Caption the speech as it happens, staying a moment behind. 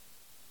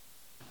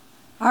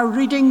Our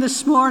reading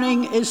this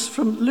morning is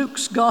from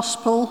Luke's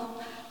Gospel,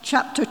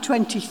 chapter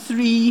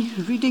 23,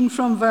 reading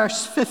from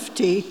verse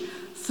 50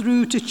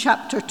 through to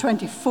chapter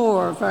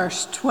 24,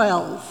 verse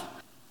 12.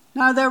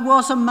 Now there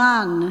was a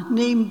man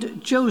named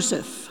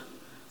Joseph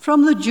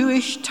from the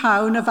Jewish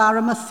town of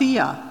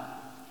Arimathea.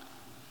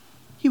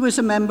 He was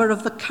a member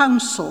of the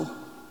council,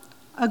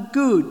 a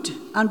good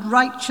and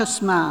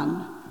righteous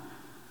man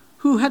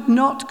who had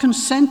not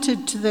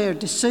consented to their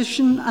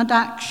decision and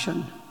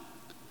action.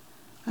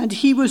 And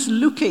he was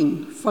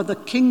looking for the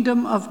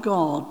kingdom of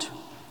God.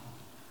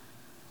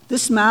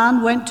 This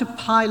man went to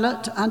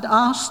Pilate and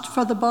asked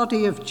for the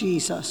body of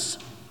Jesus.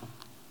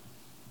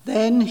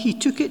 Then he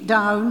took it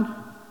down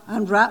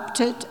and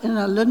wrapped it in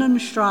a linen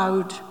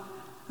shroud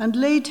and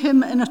laid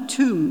him in a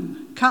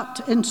tomb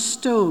cut in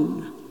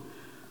stone,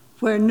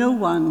 where no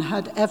one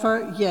had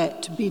ever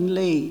yet been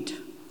laid.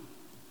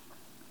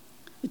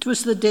 It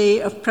was the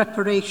day of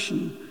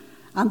preparation,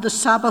 and the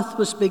Sabbath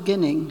was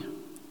beginning.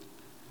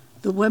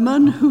 The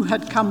women who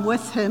had come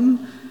with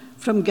him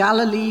from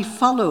Galilee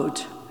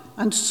followed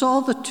and saw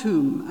the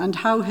tomb and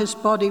how his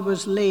body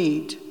was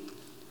laid.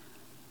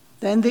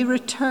 Then they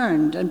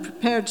returned and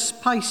prepared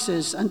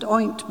spices and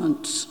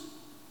ointments.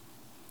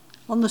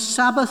 On the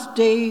Sabbath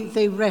day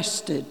they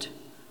rested,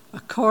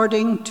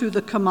 according to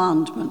the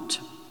commandment.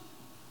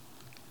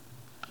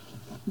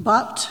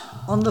 But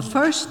on the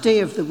first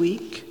day of the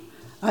week,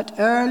 at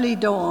early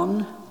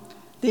dawn,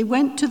 they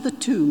went to the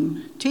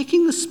tomb,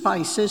 taking the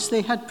spices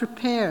they had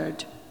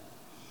prepared,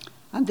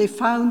 and they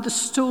found the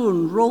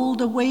stone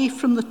rolled away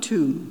from the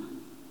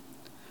tomb.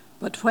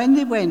 But when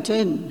they went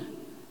in,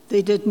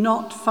 they did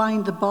not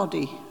find the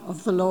body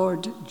of the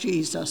Lord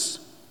Jesus.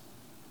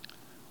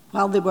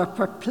 While they were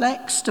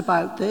perplexed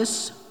about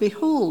this,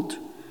 behold,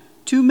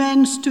 two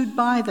men stood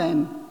by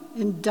them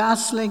in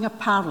dazzling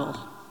apparel.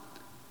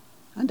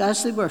 And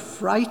as they were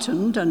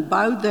frightened and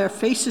bowed their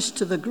faces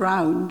to the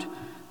ground,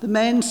 the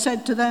men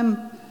said to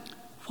them,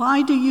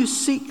 "Why do you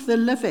seek the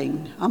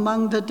living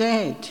among the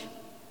dead?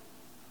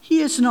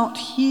 He is not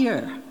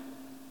here,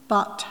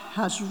 but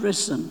has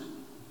risen.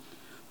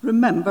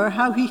 Remember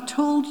how he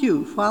told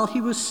you while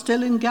he was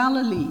still in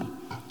Galilee,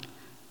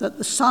 that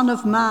the Son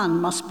of Man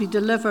must be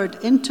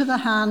delivered into the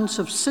hands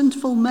of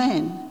sinful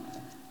men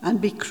and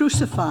be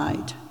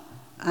crucified,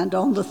 and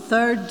on the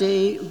third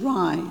day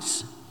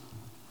rise."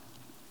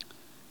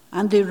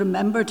 And they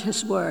remembered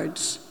his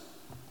words,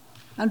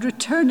 and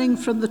returning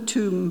from the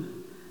tomb,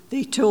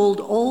 they told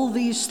all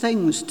these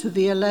things to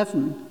the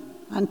 11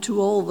 and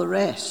to all the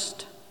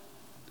rest.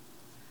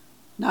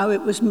 Now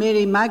it was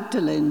Mary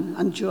Magdalene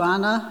and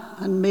Joanna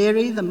and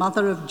Mary, the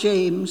mother of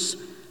James,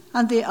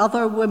 and the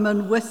other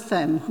women with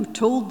them who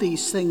told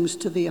these things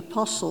to the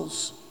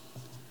apostles.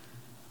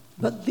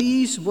 But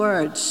these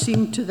words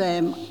seemed to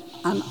them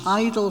an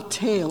idle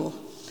tale,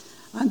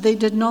 and they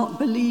did not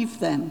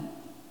believe them.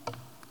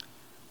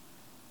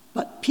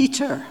 But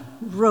Peter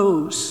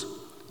rose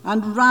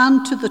and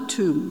ran to the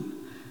tomb.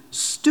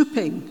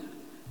 Stooping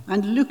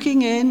and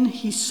looking in,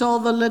 he saw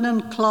the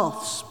linen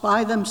cloths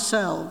by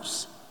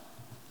themselves,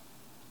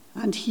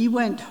 and he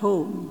went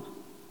home,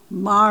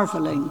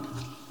 marveling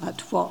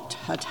at what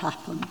had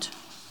happened.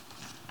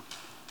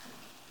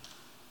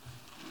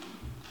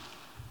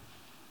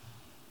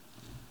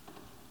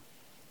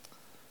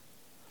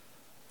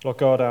 Lord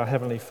God, our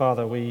Heavenly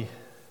Father,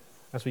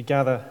 as we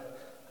gather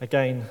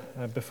again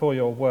before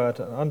your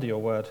word and under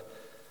your word,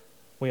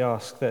 we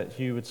ask that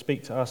you would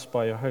speak to us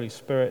by your Holy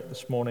Spirit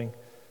this morning,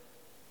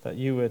 that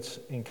you would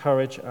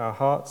encourage our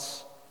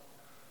hearts,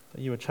 that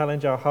you would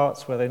challenge our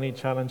hearts where they need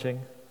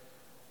challenging,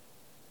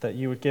 that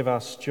you would give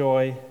us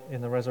joy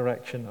in the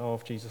resurrection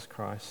of Jesus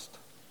Christ.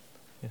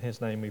 In his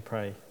name we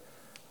pray.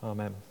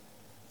 Amen.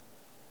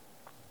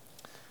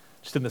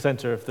 Just in the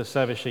center of the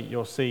service sheet,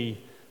 you'll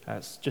see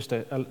just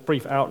a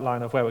brief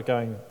outline of where we're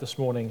going this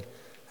morning.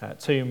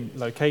 Tomb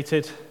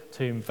located,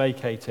 tomb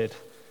vacated,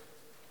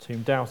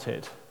 tomb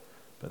doubted,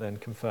 but then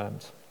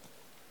confirmed.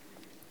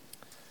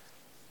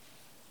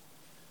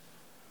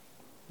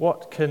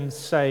 What can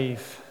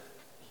save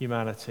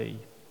humanity?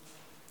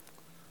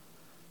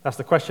 That's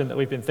the question that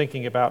we've been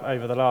thinking about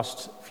over the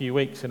last few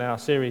weeks in our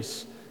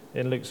series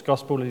in Luke's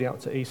Gospel leading up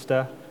to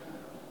Easter.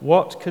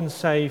 What can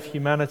save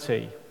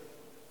humanity?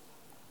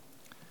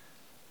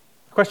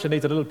 The question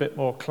needs a little bit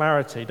more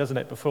clarity, doesn't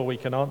it, before we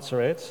can answer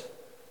it.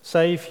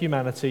 Save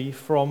humanity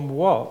from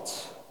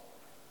what?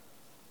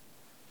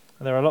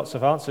 And there are lots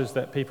of answers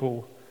that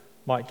people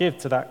might give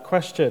to that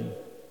question.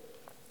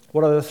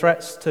 What are the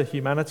threats to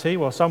humanity?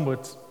 Well, some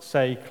would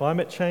say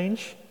climate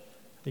change,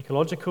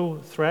 ecological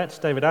threat.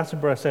 David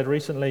Attenborough said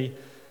recently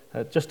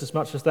just as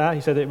much as that.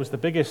 He said it was the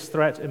biggest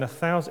threat in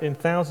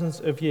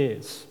thousands of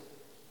years.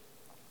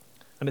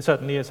 And it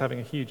certainly is having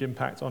a huge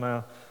impact on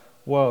our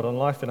world, on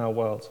life in our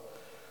world.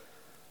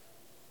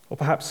 Or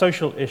perhaps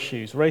social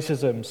issues,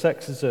 racism,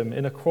 sexism,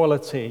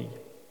 inequality.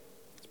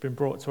 It's been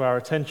brought to our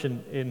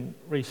attention in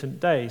recent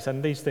days,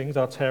 and these things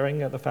are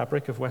tearing at the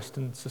fabric of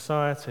Western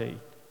society.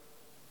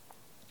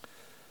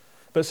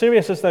 But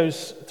serious as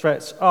those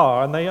threats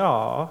are, and they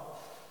are,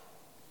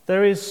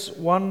 There is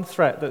one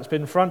threat that's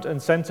been front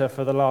and centre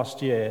for the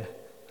last year,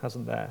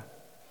 hasn't there?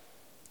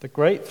 The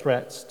great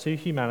threat to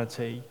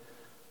humanity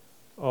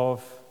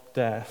of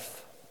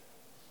death.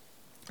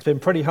 It's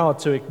been pretty hard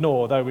to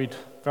ignore, though we'd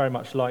very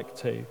much like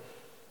to.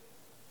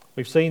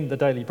 We've seen the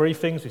daily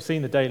briefings, we've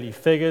seen the daily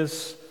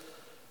figures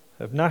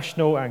of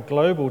national and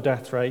global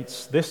death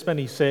rates, this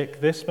many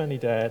sick, this many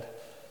dead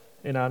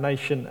in our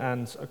nation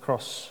and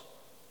across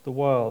the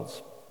world.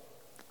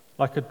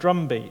 Like a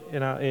drumbeat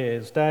in our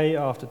ears, day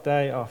after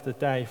day after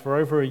day, for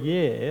over a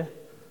year,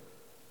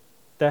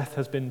 death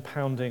has been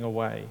pounding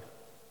away,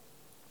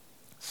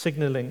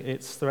 signalling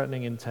its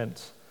threatening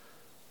intent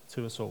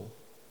to us all.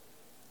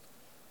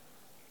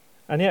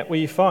 And yet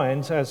we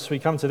find, as we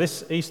come to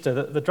this Easter,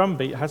 that the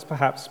drumbeat has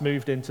perhaps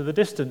moved into the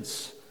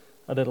distance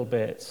a little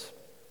bit.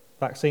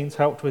 Vaccines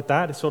helped with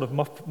that. It sort of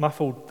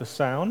muffled the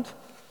sound,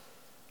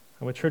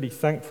 and we're truly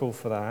thankful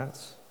for that.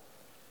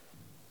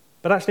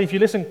 But actually, if you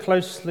listen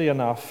closely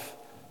enough,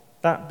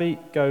 that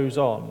beat goes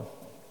on.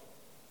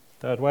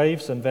 Third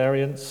waves and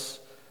variants,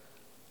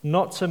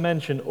 not to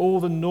mention all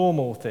the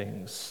normal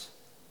things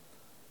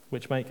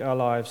which make our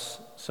lives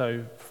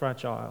so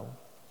fragile.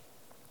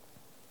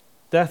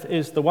 Death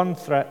is the one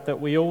threat that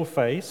we all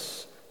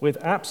face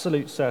with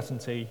absolute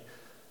certainty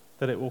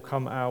that it will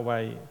come our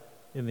way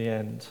in the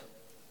end.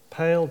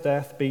 Pale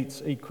death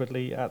beats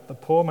equally at the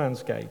poor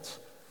man's gate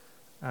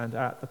and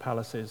at the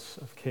palaces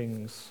of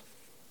kings.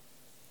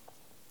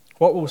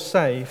 What will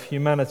save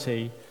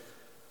humanity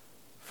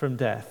from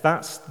death?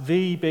 That's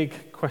the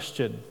big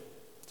question.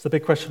 It's the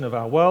big question of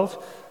our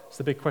world, it's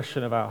the big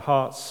question of our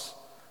hearts,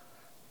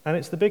 and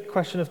it's the big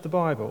question of the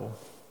Bible.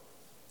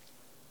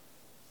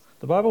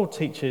 The Bible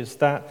teaches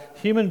that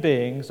human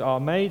beings are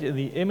made in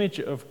the image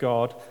of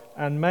God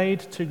and made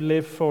to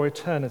live for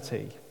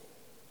eternity.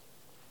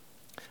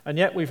 And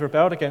yet we've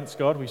rebelled against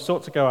God, we've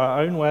sought to go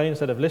our own way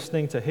instead of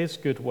listening to his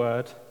good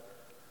word,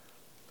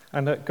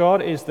 and that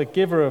God is the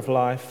giver of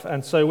life,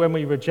 and so when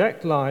we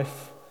reject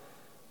life,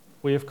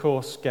 we of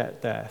course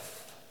get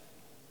death.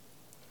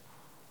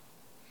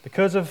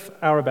 Because of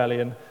our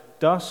rebellion,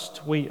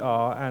 dust we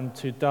are, and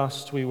to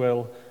dust we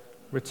will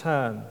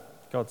return,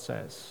 God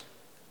says.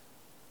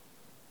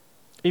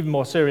 Even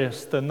more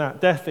serious than that,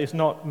 death is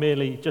not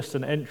merely just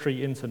an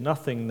entry into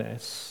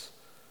nothingness.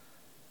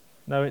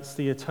 No, it's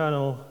the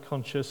eternal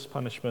conscious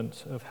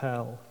punishment of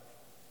hell.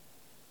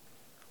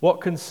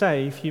 What can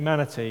save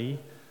humanity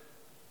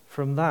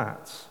from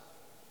that?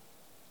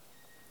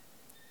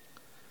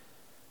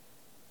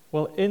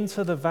 Well,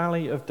 into the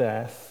valley of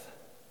death,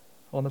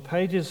 on the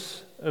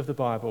pages of the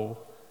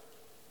Bible,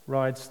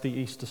 rides the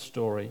Easter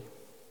story.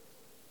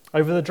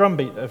 Over the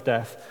drumbeat of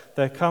death,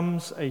 there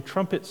comes a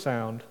trumpet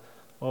sound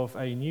of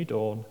a new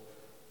dawn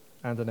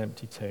and an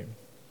empty tomb.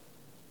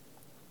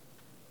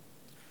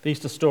 The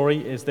Easter story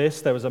is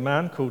this: there was a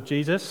man called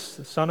Jesus,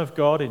 the Son of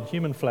God in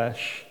human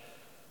flesh,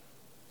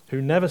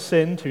 who never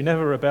sinned, who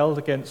never rebelled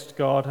against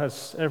God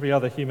as every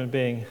other human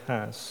being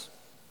has.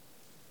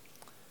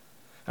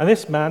 And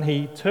this man,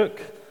 he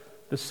took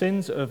the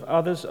sins of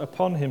others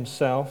upon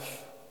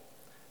himself,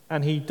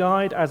 and he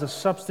died as a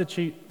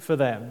substitute for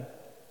them,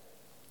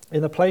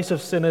 in the place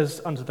of sinners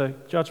under the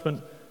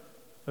judgment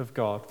of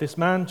God. This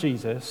man,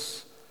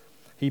 Jesus,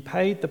 he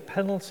paid the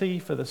penalty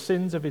for the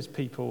sins of his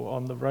people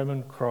on the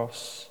Roman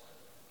cross,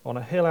 on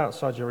a hill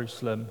outside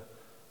Jerusalem,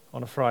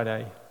 on a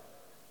Friday,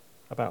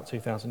 about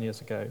 2,000 years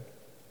ago.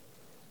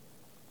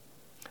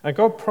 And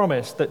God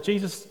promised that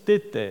Jesus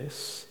did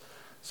this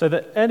so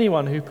that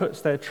anyone who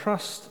puts their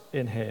trust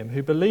in him,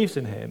 who believes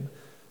in him,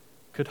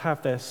 could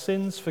have their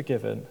sins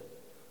forgiven,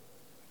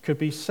 could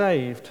be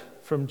saved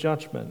from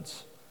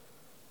judgment,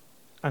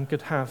 and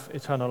could have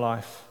eternal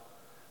life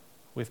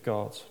with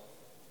God.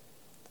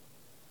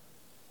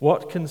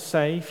 What can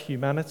save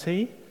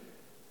humanity?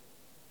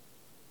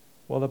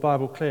 Well, the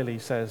Bible clearly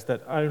says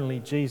that only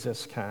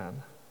Jesus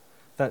can,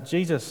 that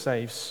Jesus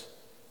saves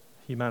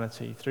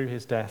humanity through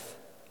his death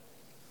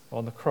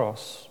on the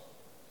cross.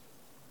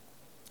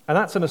 And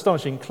that's an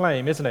astonishing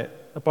claim, isn't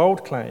it? A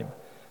bold claim,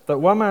 that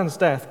one man's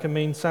death can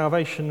mean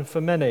salvation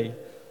for many.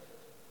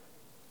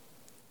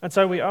 And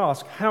so we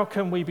ask, how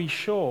can we be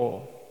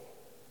sure?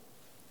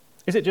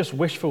 Is it just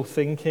wishful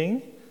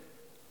thinking?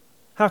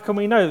 How can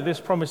we know that this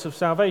promise of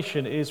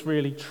salvation is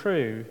really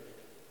true?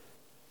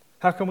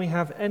 How can we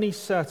have any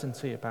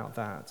certainty about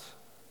that?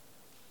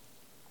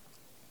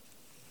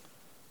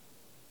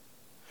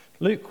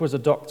 Luke was a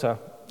doctor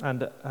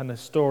and an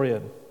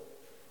historian,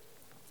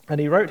 and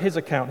he wrote his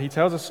account, he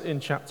tells us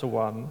in chapter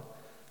 1,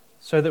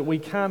 so that we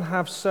can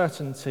have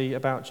certainty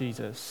about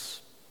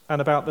Jesus and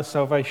about the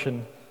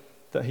salvation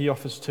that he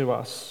offers to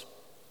us.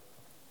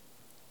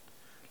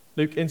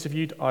 Luke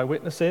interviewed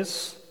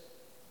eyewitnesses,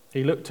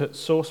 he looked at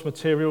source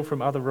material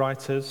from other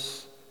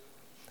writers,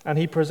 and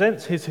he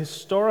presents his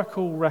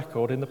historical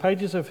record in the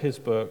pages of his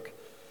book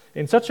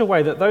in such a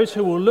way that those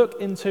who will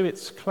look into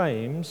its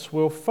claims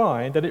will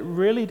find that it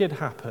really did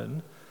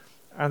happen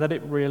and that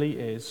it really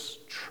is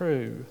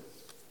true.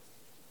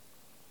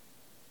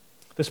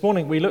 This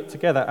morning we look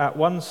together at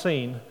one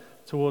scene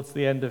towards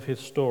the end of his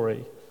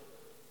story.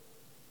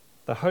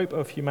 the hope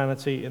of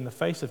humanity in the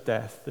face of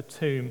death, the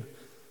tomb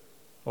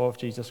of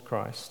Jesus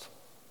Christ.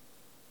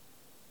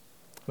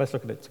 Let's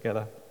look at it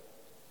together.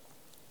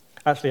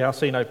 Actually, our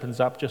scene opens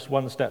up just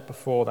one step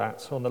before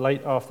that, on the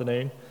late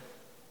afternoon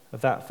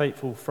of that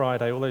fateful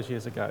Friday all those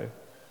years ago.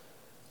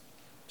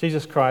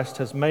 Jesus Christ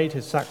has made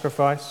his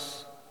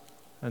sacrifice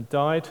and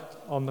died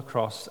on the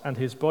cross, and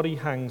his body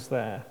hangs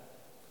there.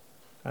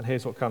 And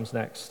here's what comes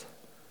next.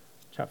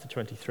 Chapter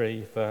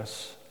 23,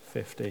 verse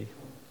 50.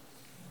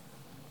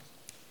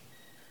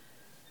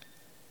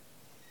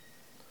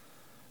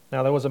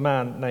 Now there was a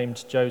man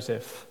named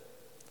Joseph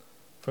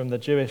from the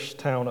Jewish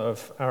town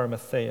of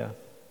Arimathea.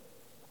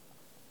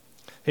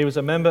 He was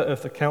a member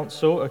of the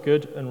council, a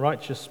good and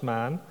righteous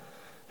man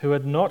who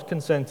had not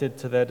consented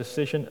to their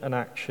decision and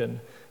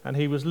action, and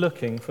he was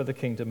looking for the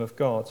kingdom of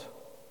God.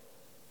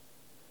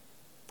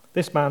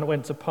 This man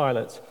went to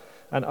Pilate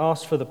and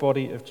asked for the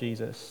body of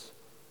Jesus.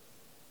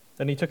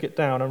 Then he took it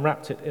down and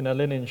wrapped it in a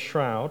linen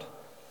shroud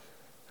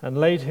and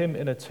laid him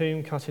in a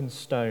tomb cut in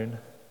stone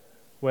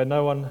where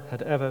no one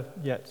had ever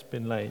yet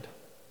been laid.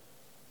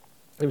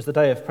 It was the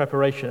day of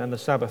preparation and the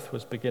Sabbath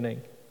was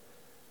beginning.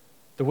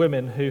 The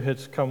women who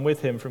had come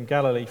with him from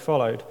Galilee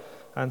followed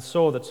and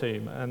saw the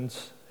tomb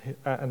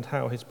and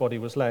how his body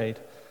was laid.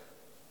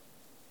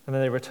 And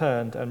then they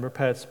returned and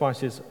prepared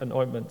spices and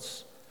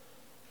ointments.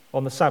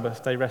 On the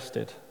Sabbath they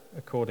rested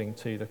according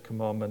to the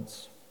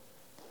commandments.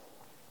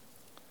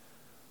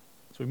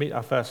 So we meet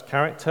our first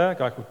character, a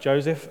guy called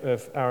Joseph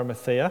of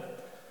Arimathea.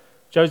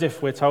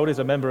 Joseph, we're told, is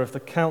a member of the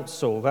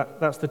council.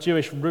 That's the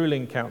Jewish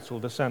ruling council,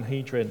 the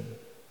Sanhedrin.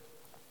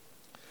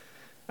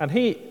 And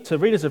he, to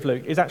readers of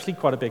Luke, is actually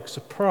quite a big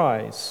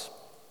surprise.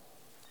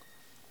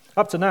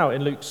 Up to now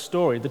in Luke's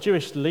story, the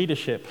Jewish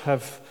leadership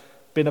have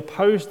been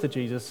opposed to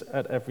Jesus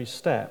at every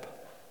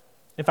step.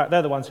 In fact,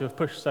 they're the ones who have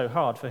pushed so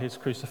hard for his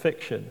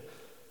crucifixion.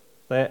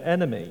 They're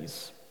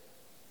enemies.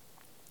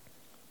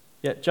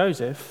 Yet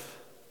Joseph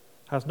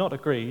has not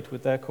agreed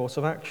with their course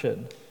of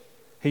action.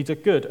 He's a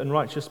good and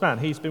righteous man.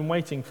 He's been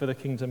waiting for the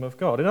kingdom of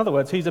God. In other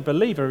words, he's a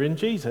believer in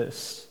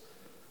Jesus.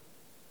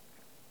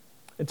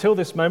 Until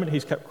this moment,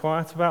 he's kept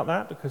quiet about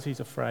that because he's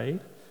afraid.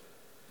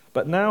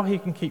 But now he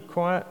can keep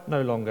quiet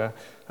no longer.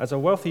 As a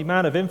wealthy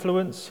man of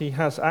influence, he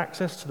has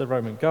access to the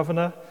Roman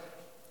governor,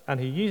 and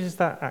he uses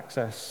that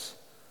access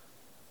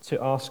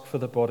to ask for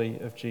the body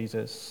of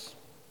Jesus.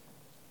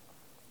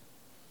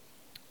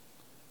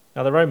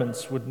 Now, the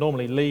Romans would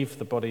normally leave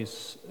the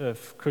bodies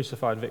of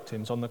crucified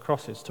victims on the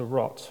crosses to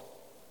rot.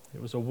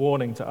 It was a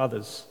warning to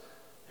others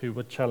who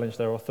would challenge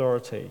their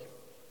authority.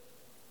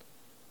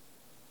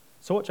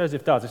 So what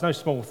Joseph does is no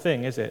small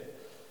thing, is it?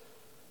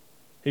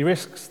 He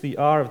risks the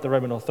ire of the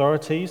Roman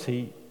authorities.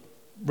 He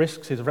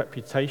risks his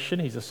reputation.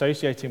 He's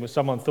associating with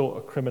someone thought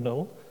a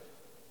criminal.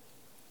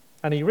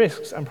 And he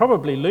risks and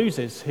probably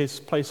loses his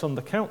place on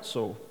the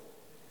council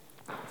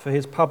for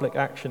his public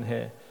action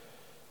here.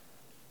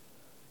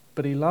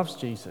 But he loves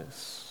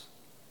Jesus.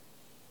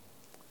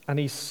 And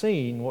he's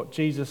seen what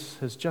Jesus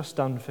has just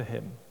done for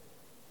him.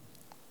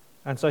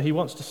 And so he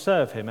wants to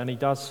serve him, and he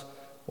does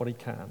what he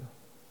can.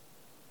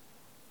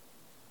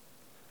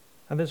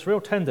 And there's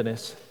real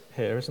tenderness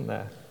here, isn't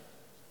there?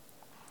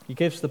 He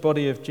gives the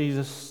body of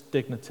Jesus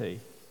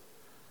dignity.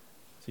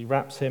 He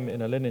wraps him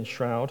in a linen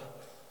shroud,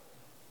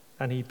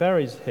 and he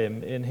buries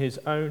him in his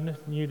own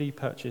newly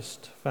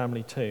purchased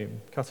family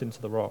tomb, cut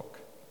into the rock.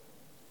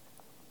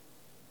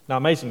 Now,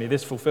 amazingly,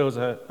 this fulfills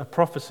a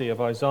prophecy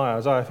of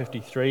Isaiah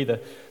 53,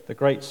 the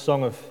great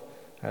song of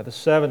the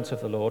servants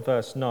of the Lord,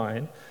 verse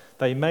 9.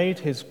 They made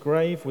his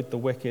grave with the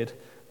wicked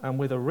and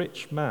with a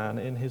rich man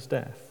in his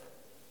death,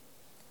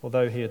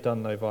 although he had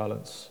done no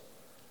violence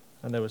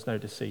and there was no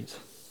deceit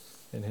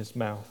in his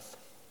mouth.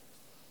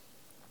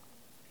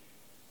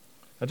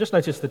 Now, just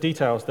notice the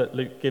details that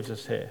Luke gives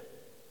us here.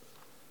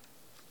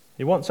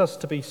 He wants us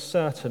to be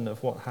certain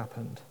of what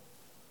happened.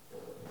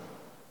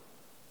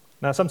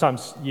 Now,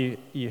 sometimes you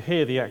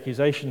hear the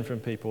accusation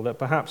from people that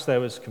perhaps there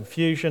was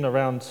confusion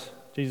around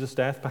Jesus'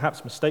 death,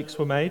 perhaps mistakes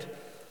were made,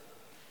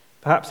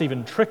 perhaps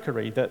even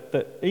trickery,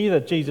 that either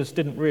Jesus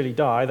didn't really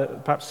die,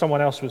 that perhaps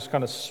someone else was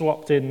kind of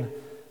swapped in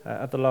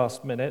at the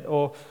last minute,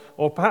 or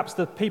perhaps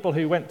the people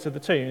who went to the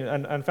tomb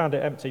and found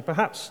it empty,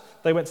 perhaps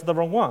they went to the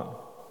wrong one.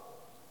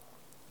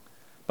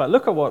 But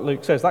look at what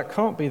Luke says. That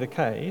can't be the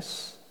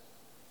case.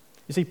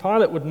 You see,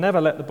 Pilate would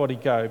never let the body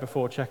go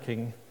before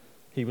checking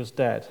he was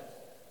dead.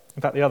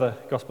 In fact, the other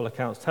gospel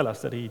accounts tell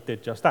us that he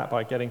did just that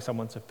by getting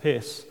someone to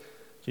pierce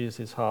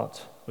Jesus'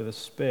 heart with a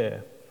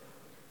spear.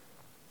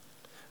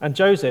 And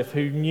Joseph,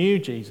 who knew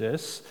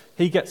Jesus,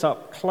 he gets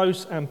up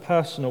close and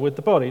personal with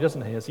the body,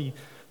 doesn't he, as he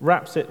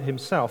wraps it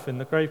himself in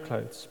the grave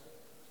clothes.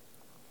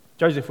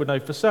 Joseph would know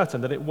for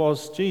certain that it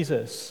was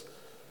Jesus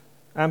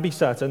and be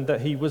certain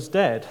that he was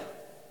dead.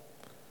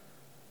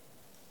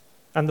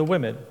 And the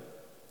women,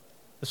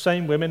 the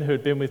same women who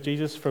had been with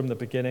Jesus from the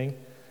beginning,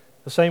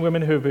 the same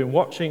women who had been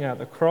watching at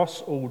the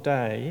cross all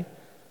day,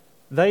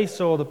 they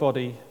saw the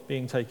body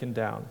being taken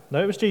down.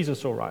 No, it was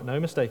Jesus, all right, no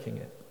mistaking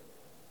it.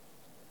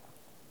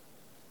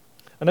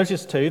 And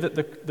notice too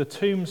that the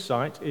tomb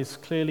site is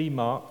clearly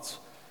marked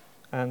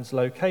and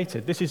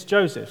located. This is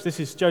Joseph's. This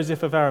is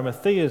Joseph of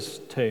Arimathea's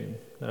tomb,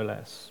 no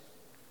less.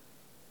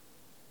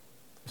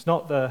 It's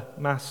not the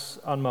mass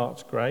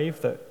unmarked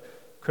grave that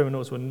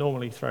criminals were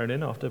normally thrown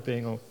in after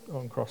being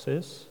on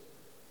crosses.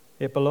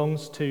 It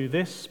belongs to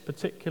this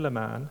particular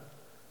man,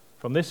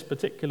 from this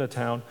particular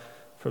town,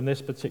 from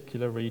this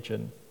particular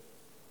region.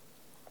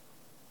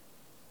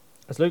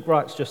 As Luke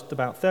writes just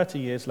about 30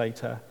 years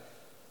later,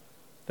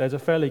 there's a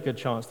fairly good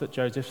chance that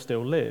Joseph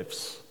still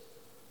lives,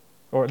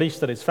 or at least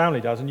that his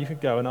family does, and you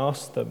could go and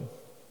ask them.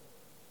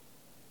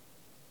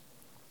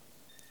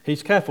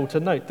 He's careful to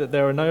note that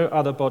there are no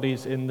other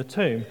bodies in the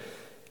tomb,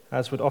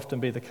 as would often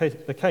be the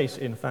case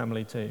in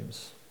family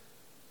tombs.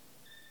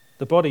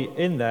 The body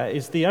in there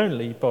is the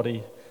only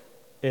body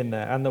in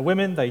there, and the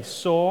women, they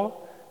saw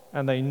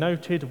and they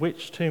noted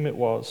which tomb it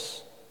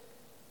was,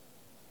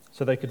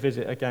 so they could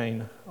visit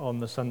again on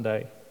the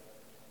Sunday.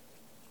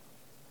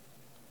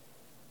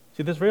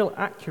 See, there's real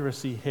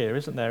accuracy here,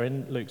 isn't there,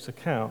 in Luke's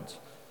account?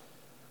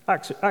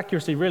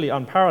 Accuracy really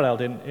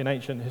unparalleled in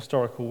ancient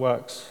historical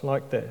works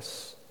like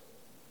this.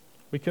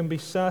 We can be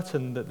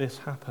certain that this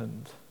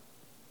happened.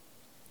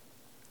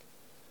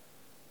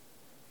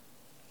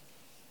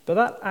 But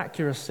that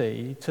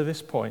accuracy, to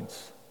this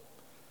point,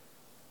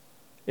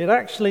 it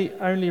actually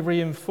only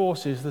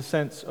reinforces the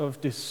sense of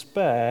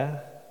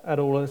despair at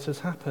all that has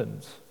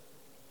happened.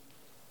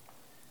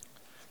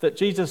 That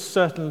Jesus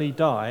certainly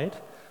died,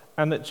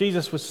 and that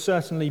Jesus was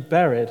certainly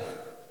buried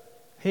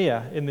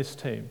here in this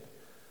tomb,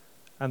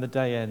 and the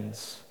day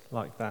ends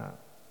like that.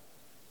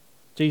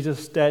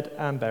 Jesus dead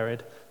and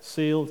buried,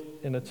 sealed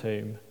in a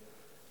tomb,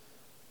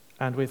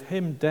 and with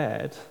him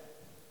dead,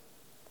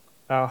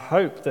 our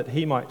hope that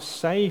he might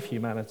save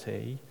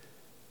humanity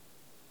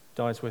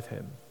dies with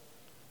him.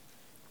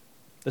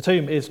 The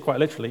tomb is quite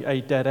literally a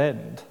dead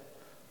end.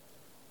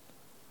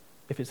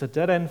 If it's a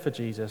dead end for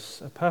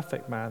Jesus, a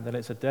perfect man, then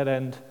it's a dead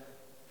end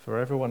for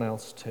everyone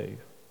else too.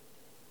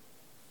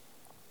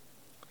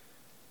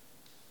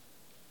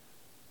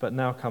 But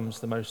now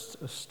comes the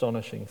most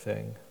astonishing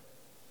thing.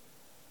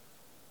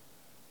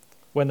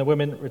 When the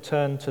women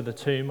return to the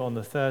tomb on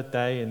the third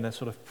day in their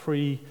sort of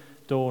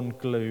pre-dawn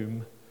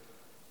gloom,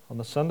 on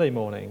the Sunday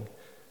morning,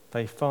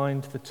 they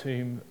find the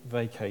tomb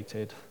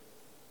vacated.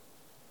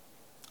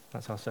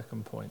 That's our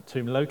second point.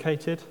 Tomb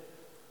located,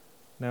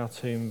 now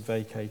tomb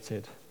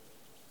vacated.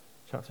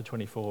 Chapter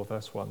 24,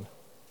 verse 1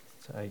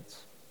 to 8.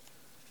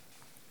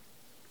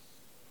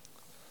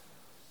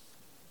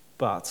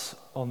 But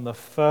on the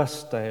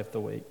first day of the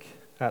week,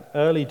 at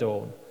early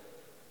dawn,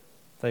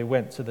 they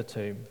went to the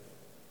tomb,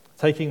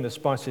 taking the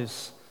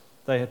spices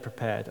they had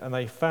prepared, and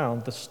they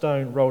found the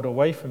stone rolled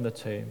away from the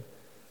tomb.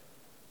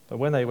 But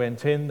when they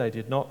went in, they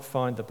did not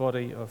find the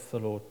body of the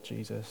Lord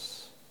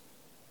Jesus.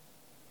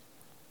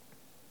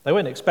 They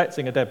weren't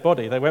expecting a dead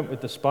body. They went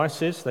with the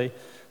spices. They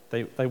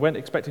weren't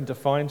expecting to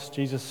find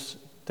Jesus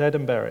dead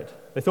and buried.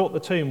 They thought the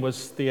tomb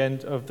was the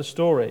end of the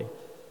story.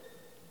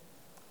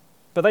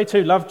 But they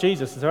too loved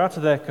Jesus. So out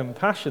of their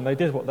compassion, they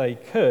did what they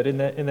could. In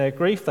their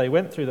grief, they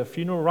went through the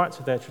funeral rites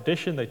of their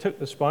tradition. They took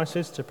the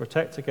spices to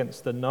protect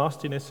against the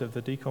nastiness of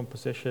the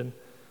decomposition.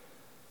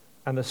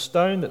 And the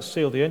stone that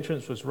sealed the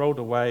entrance was rolled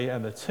away,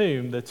 and the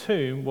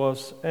tomb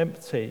was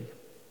empty.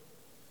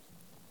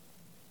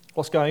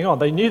 What's going on?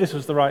 They knew this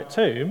was the right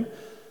tomb,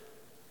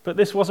 but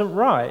this wasn't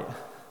right.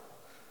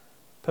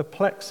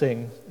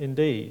 Perplexing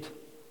indeed.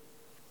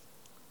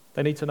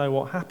 They need to know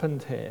what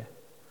happened here.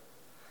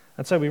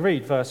 And so we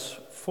read verse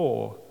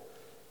 4.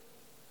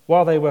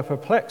 While they were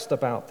perplexed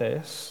about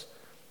this,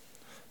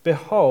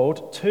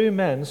 behold, 2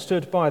 men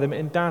stood by them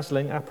in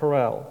dazzling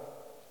apparel.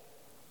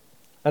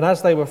 And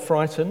as they were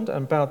frightened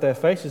and bowed their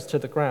faces to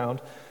the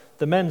ground,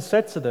 the men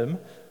said to them,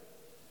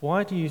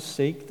 "Why do you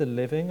seek the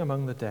living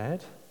among the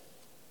dead?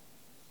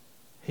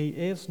 He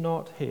is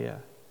not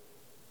here,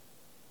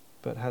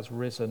 but has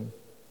risen."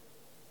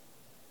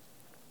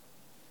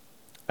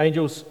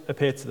 Angels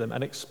appeared to them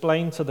and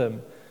explained to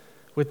them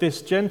with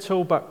this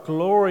gentle but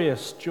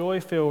glorious,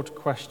 joy-filled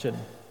question.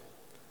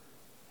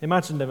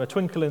 Imagine them, a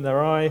twinkle in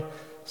their eye,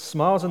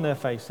 smiles on their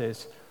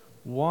faces.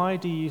 Why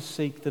do you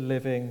seek the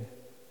living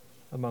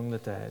among the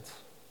dead?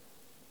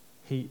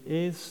 He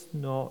is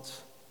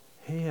not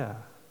here,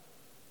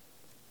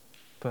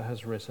 but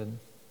has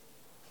risen.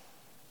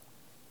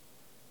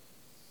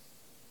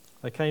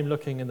 They came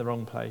looking in the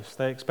wrong place.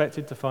 They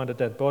expected to find a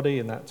dead body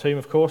in that tomb.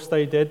 Of course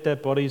they did.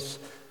 Dead bodies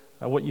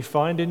are what you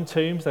find in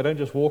tombs. They don't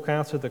just walk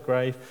out of the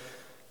grave.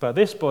 But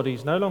this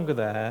body's no longer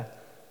there,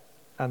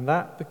 and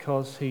that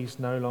because he's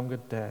no longer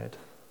dead.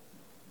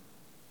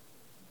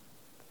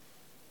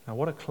 Now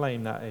what a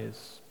claim that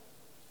is.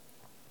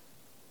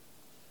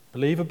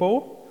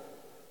 Believable?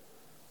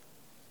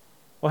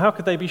 Well, how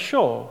could they be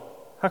sure?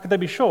 How could they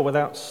be sure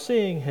without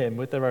seeing him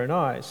with their own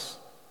eyes?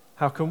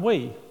 How can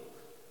we,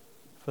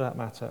 for that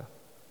matter?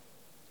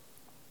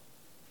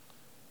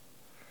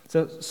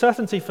 So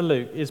certainty for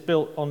Luke is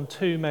built on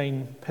 2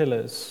 main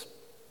pillars.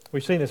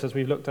 We've seen this as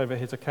we've looked over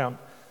his account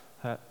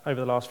over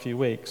the last few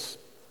weeks.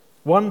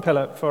 One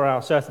pillar for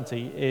our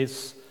certainty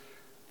is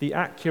the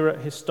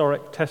accurate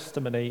historic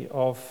testimony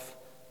of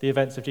the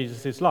events of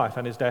Jesus' life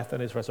and his death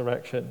and his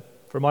resurrection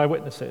from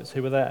eyewitnesses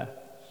who were there.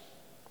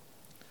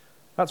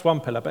 That's one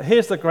pillar. But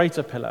here's the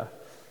greater pillar,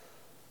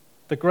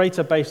 the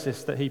greater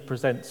basis that he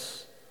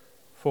presents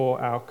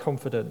for our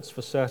confidence,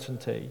 for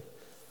certainty: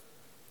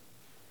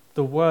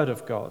 the Word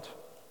of God.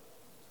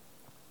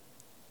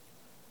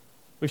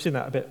 We've seen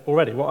that a bit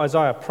already. What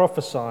Isaiah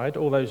prophesied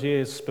all those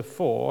years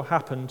before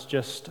happened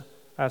just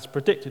as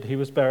predicted. He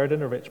was buried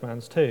in a rich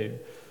man's tomb.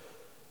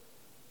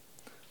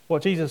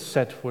 What Jesus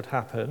said would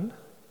happen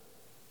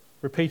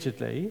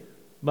repeatedly,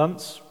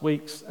 months,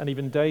 weeks, and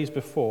even days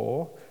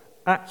before,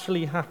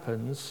 actually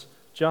happens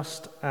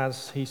just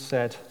as he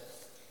said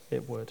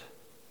it would.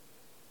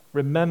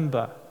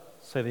 Remember,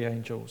 say the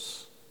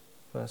angels,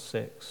 verse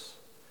 6.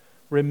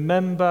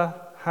 Remember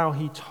how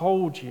he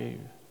told you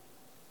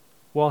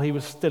while he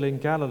was still in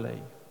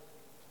Galilee,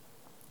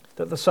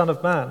 that the Son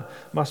of Man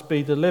must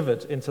be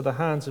delivered into the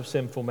hands of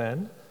sinful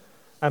men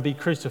and be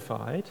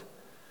crucified,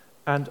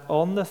 and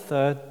on the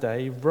third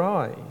day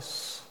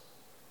rise.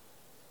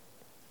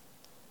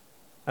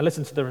 And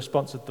listen to the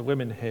response of the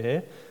women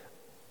here.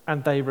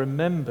 And they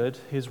remembered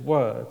his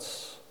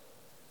words.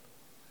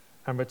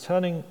 And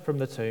returning from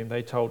the tomb,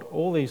 they told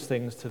all these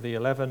things to the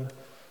 11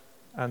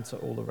 and to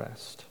all the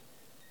rest.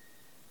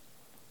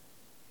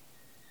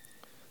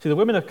 See, the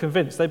women are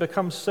convinced. They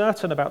become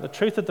certain about the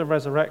truth of the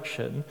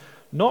resurrection,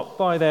 not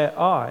by their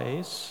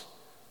eyes,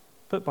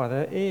 but by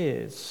their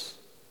ears.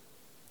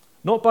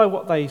 Not by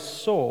what they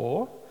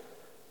saw,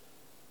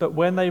 but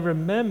when they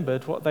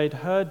remembered what they'd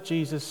heard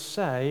Jesus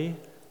say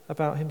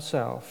about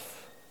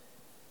himself.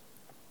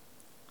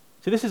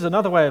 See, this is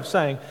another way of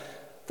saying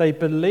they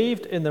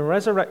believed in the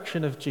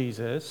resurrection of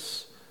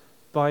Jesus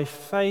by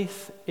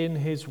faith in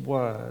his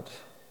word,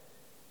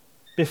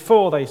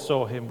 before they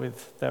saw him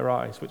with their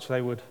eyes, which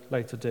they would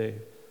later do.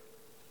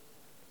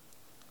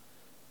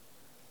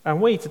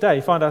 And we today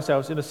find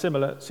ourselves in a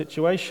similar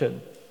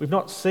situation. We've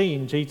not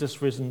seen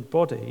Jesus' risen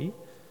body,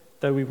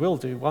 though we will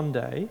do one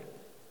day,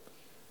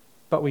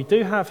 but we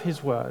do have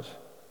his word.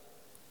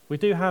 We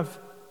do have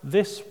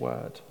this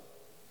word.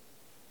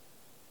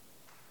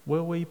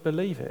 Will we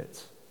believe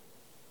it?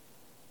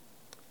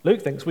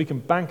 Luke thinks we can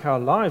bank our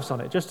lives on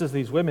it, just as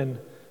these women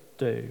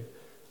do.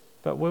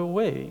 But will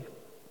we?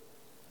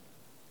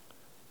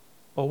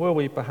 Or will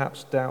we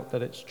perhaps doubt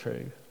that it's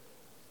true?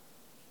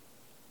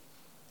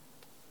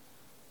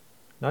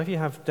 Now, if you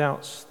have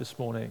doubts this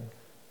morning,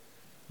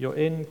 you're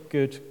in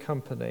good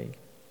company.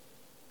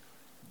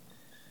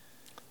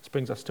 This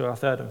brings us to our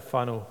third and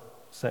final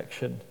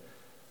section,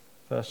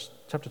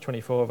 chapter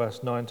 24,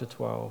 verse 9 to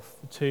 12.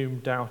 The tomb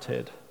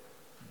doubted,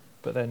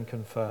 but then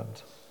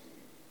confirmed.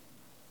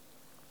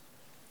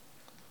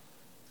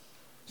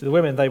 So the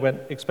women, they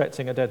went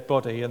expecting a dead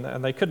body,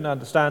 and they couldn't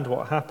understand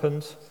what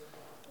happened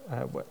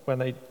when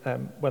they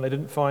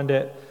didn't find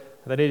it.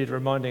 They needed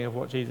reminding of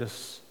what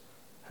Jesus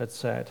had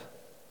said.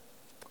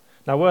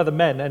 Now, were the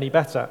men any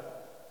better?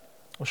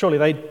 Well, surely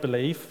they'd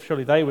believe,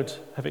 surely they would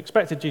have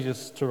expected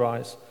Jesus to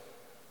rise.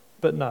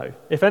 But no,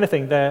 if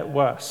anything, they're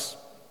worse.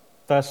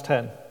 Verse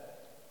 10.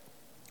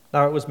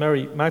 Now it was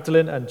Mary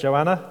Magdalene and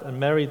Joanna and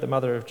Mary, the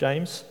mother of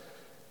James,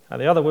 and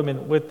the other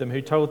women with them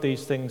who told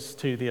these things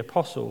to the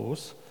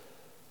apostles.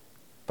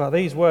 But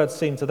these words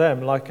seemed to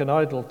them like an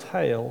idle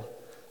tale,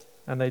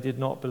 and they did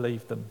not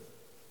believe them.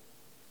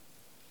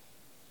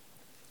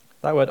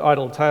 That word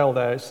idle tale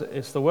there,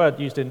 it's the word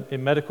used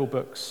in medical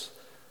books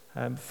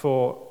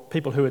for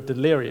people who are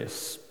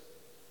delirious.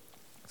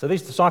 So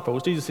these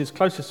disciples, Jesus'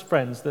 closest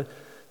friends,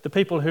 the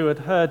people who had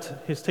heard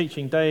his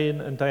teaching day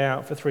in and day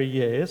out for 3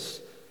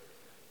 years,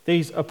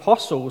 these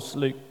apostles,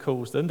 Luke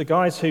calls them, the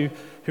guys who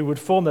would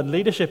form the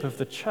leadership of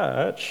the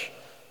church,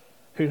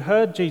 who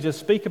heard Jesus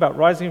speak about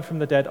rising from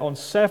the dead on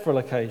several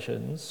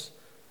occasions,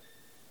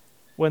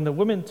 when the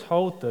women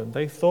told them,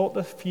 they thought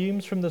the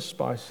fumes from the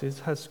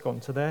spices had gone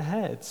to their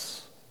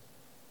heads.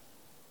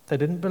 They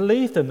didn't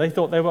believe them. They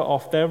thought they were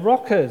off their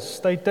rockers.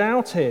 They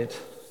doubted.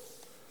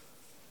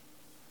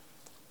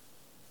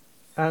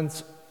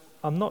 And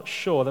I'm not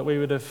sure that we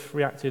would have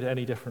reacted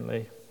any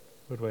differently,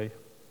 would we?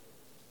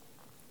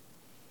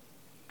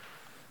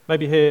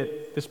 Maybe here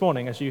this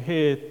morning, as you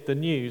hear the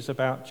news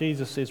about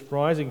Jesus'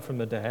 rising from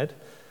the dead,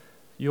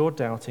 you're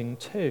doubting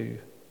too.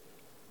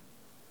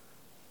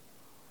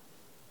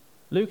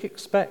 Luke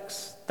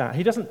expects that.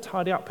 He doesn't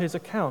tidy up his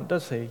account,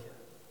 does he?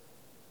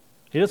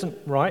 He doesn't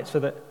write so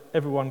that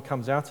everyone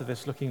comes out of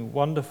this looking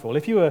wonderful.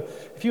 If you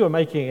were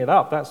making it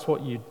up, that's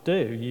what you'd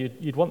do.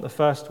 You'd want the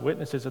first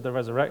witnesses of the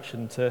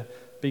resurrection to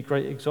be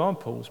great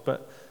examples,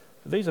 but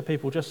these are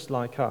people just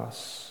like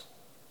us.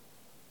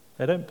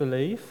 They don't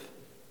believe,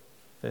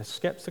 they're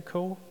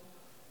skeptical,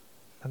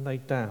 and they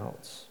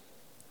doubt.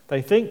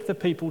 They think the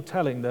people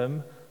telling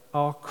them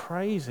are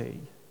crazy.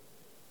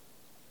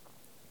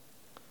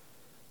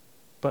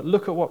 But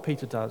look at what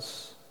Peter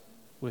does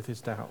with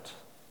his doubt.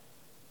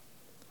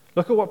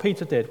 Look at what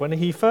Peter did. When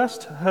he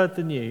first heard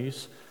the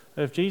news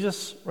of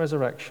Jesus'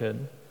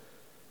 resurrection,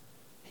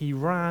 he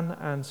ran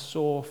and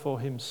saw for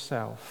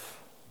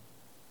himself.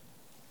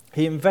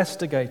 He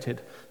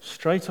investigated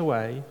straight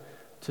away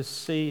to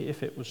see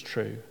if it was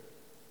true.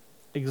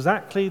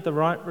 Exactly the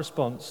right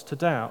response to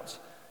doubt.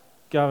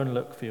 Go and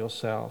look for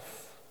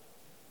yourself.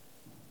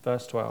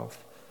 Verse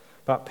 12.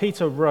 But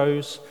Peter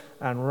rose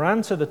and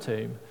ran to the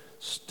tomb.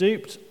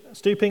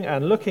 Stooping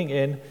and looking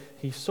in,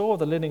 he saw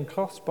the linen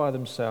cloths by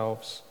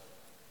themselves,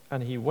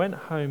 and he went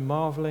home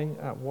marveling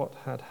at what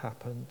had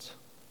happened.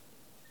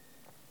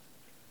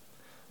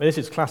 This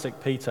is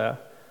classic Peter,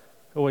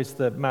 always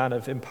the man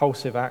of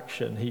impulsive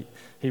action.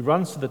 He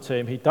runs to the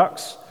tomb, he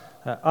ducks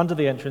under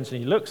the entrance, and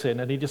he looks in,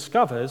 and he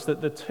discovers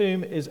that the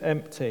tomb is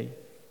empty.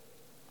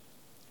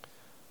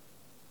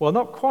 Well,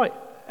 not quite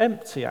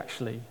empty,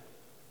 actually,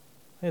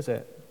 is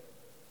it?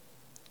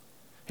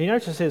 He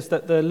notices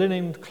that the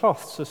linen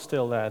cloths are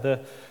still there,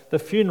 the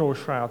funeral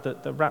shroud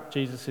that wrapped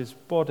Jesus'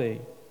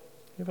 body.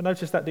 You ever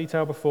noticed that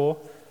detail before?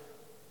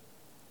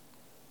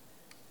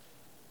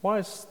 Why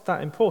is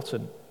that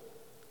important?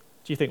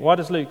 Do you think, why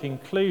does Luke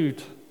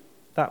include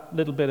that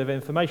little bit of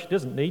information? He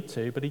doesn't need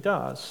to, but he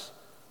does.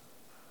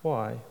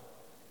 Why?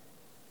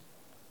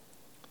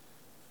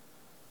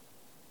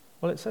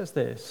 Well, it says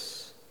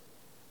this: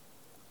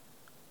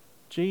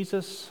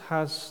 Jesus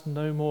has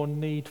no more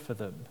need for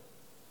them.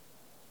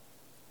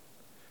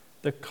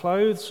 The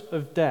clothes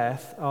of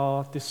death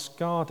are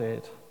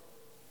discarded.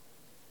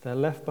 They're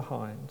left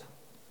behind.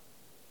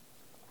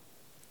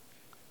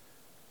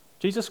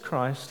 Jesus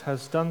Christ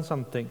has done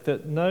something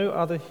that no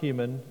other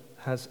human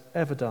has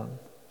ever done.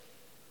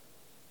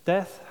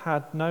 Death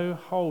had no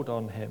hold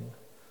on him.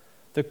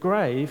 The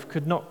grave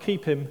could not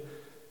keep him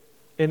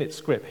in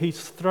its grip.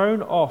 He's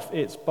thrown off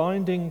its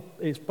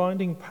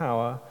binding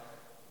power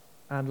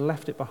and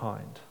left it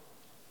behind.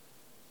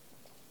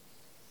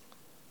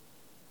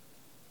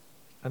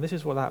 And this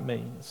is what that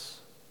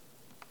means.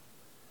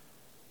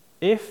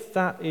 If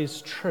that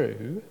is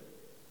true,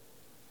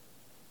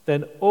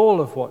 then all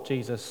of what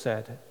Jesus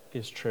said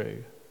is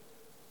true.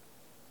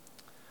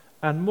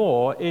 And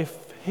more,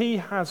 if he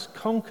has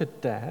conquered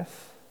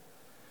death,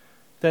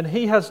 then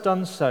he has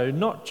done so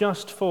not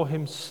just for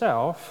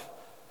himself,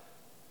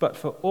 but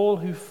for all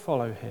who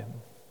follow him.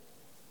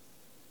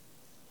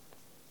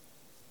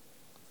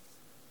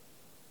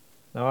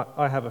 Now,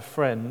 I have a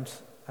friend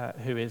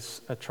who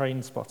is a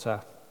train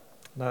spotter.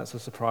 Now, that's a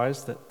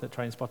surprise that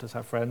train spotters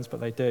have friends, but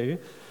they do.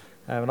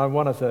 And I'm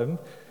one of them.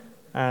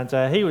 And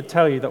he would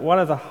tell you that one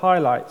of the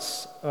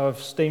highlights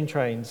of steam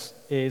trains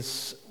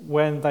is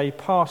when they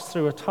pass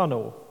through a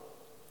tunnel.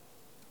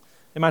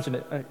 Imagine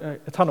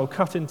it, a tunnel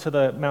cut into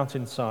the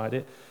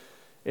mountainside.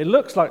 It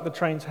looks like the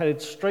train's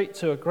headed straight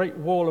to a great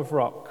wall of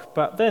rock,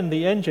 but then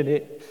the engine,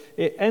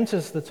 it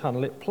enters the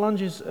tunnel, it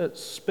plunges at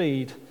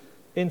speed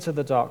into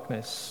the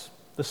darkness.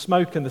 The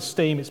smoke and the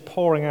steam is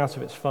pouring out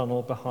of its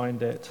funnel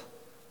behind it.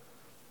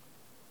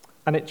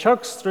 And it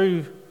chugs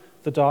through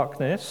the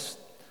darkness,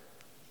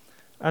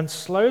 and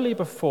slowly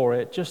before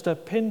it, just a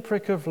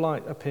pinprick of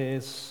light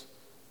appears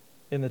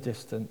in the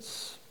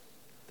distance,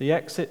 the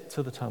exit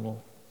to the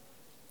tunnel.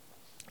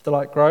 The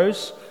light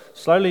grows,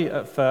 slowly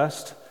at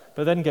first,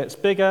 but then gets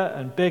bigger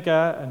and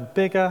bigger and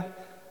bigger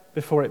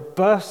before it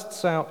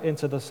bursts out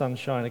into the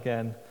sunshine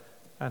again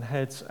and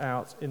heads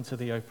out into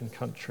the open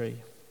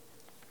country.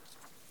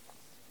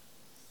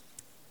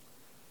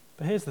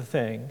 But here's the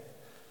thing.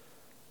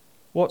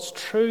 What's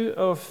true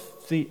of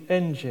the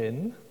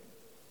engine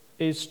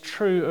is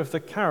true of the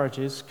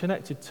carriages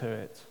connected to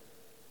it.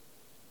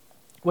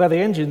 Where the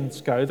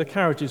engines go, the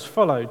carriages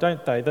follow,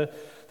 don't they?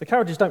 The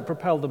carriages don't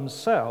propel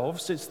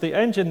themselves. It's the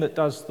engine that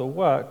does the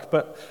work,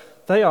 but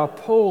they are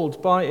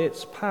pulled by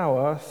its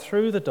power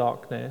through the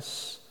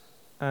darkness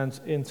and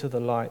into the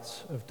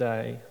light of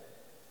day.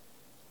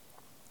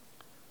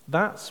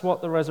 That's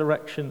what the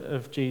resurrection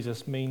of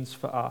Jesus means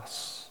for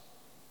us.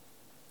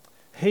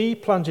 He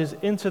plunges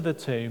into the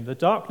tomb, the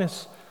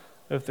darkness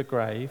of the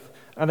grave,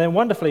 and then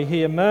wonderfully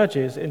he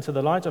emerges into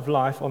the light of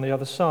life on the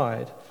other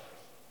side.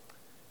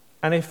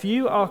 And if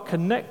you are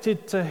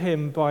connected to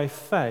him by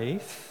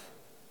faith,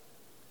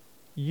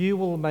 you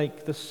will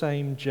make the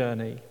same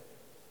journey.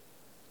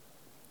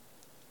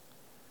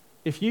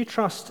 If you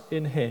trust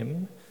in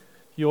him,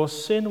 your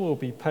sin will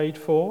be paid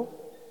for,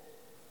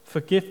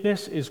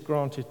 forgiveness is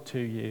granted to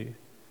you,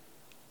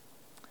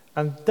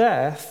 and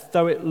death,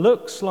 though it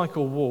looks like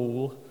a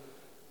wall,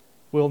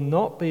 will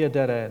not be a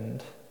dead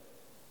end,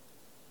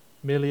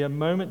 merely a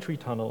momentary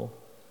tunnel,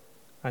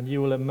 and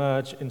you will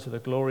emerge into the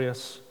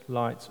glorious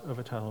light of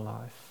eternal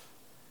life.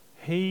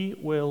 He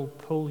will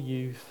pull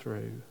you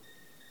through.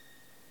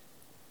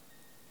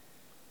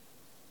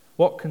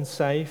 What can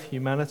save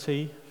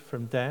humanity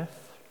from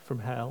death, from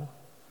hell?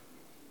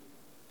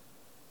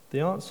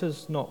 The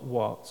answer's not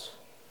what,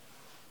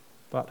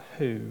 but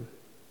who.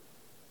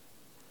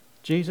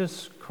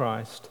 Jesus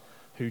Christ,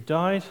 who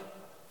died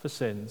for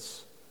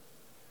sins,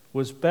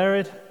 was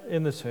buried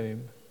in the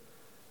tomb,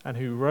 and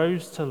who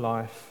rose to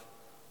life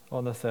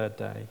on the third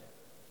day,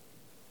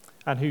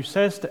 and who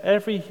says to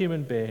every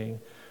human being,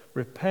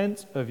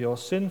 repent of your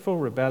sinful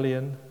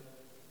rebellion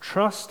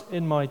Trust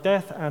in my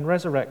death and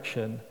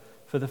resurrection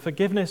for the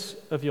forgiveness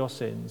of your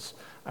sins,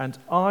 and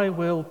I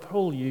will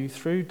pull you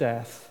through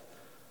death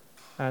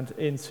and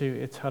into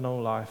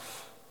eternal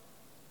life.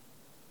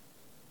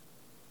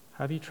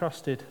 Have you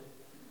trusted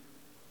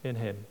in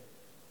him?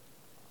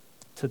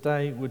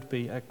 Today would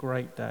be a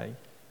great day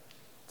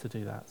to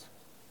do that.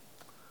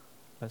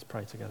 Let's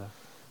pray together.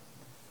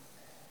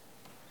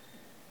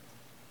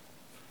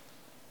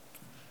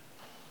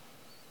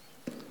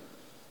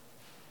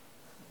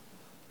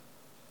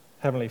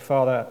 Heavenly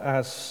Father,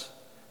 as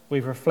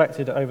we've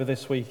reflected over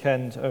this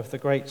weekend of the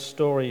great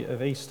story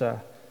of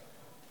Easter,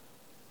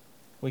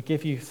 we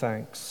give you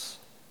thanks.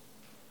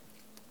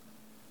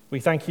 We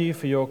thank you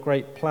for your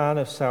great plan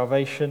of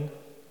salvation,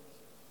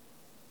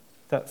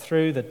 that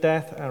through the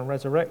death and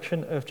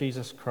resurrection of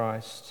Jesus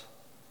Christ,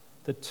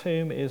 the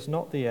tomb is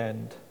not the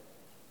end,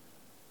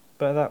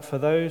 but that for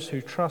those who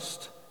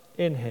trust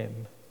in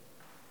him,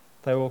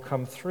 they will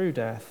come through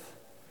death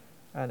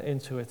and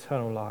into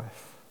eternal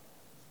life.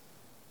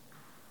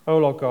 O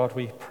Lord God,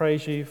 we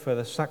praise you for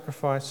the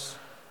sacrifice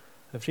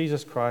of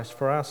Jesus Christ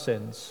for our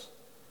sins.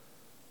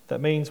 That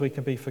means we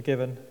can be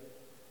forgiven.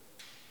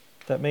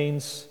 That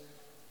means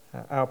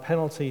our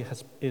penalty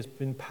has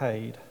been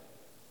paid.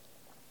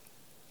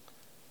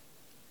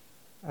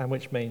 And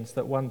which means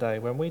that one day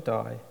when we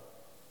die,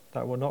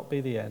 that will not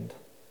be the end,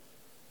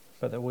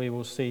 but that we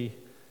will see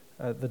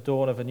the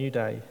dawn of a new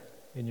day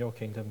in your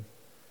kingdom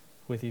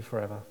with you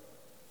forever.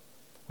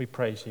 We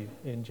praise you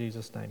in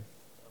Jesus' name.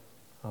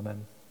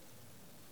 Amen.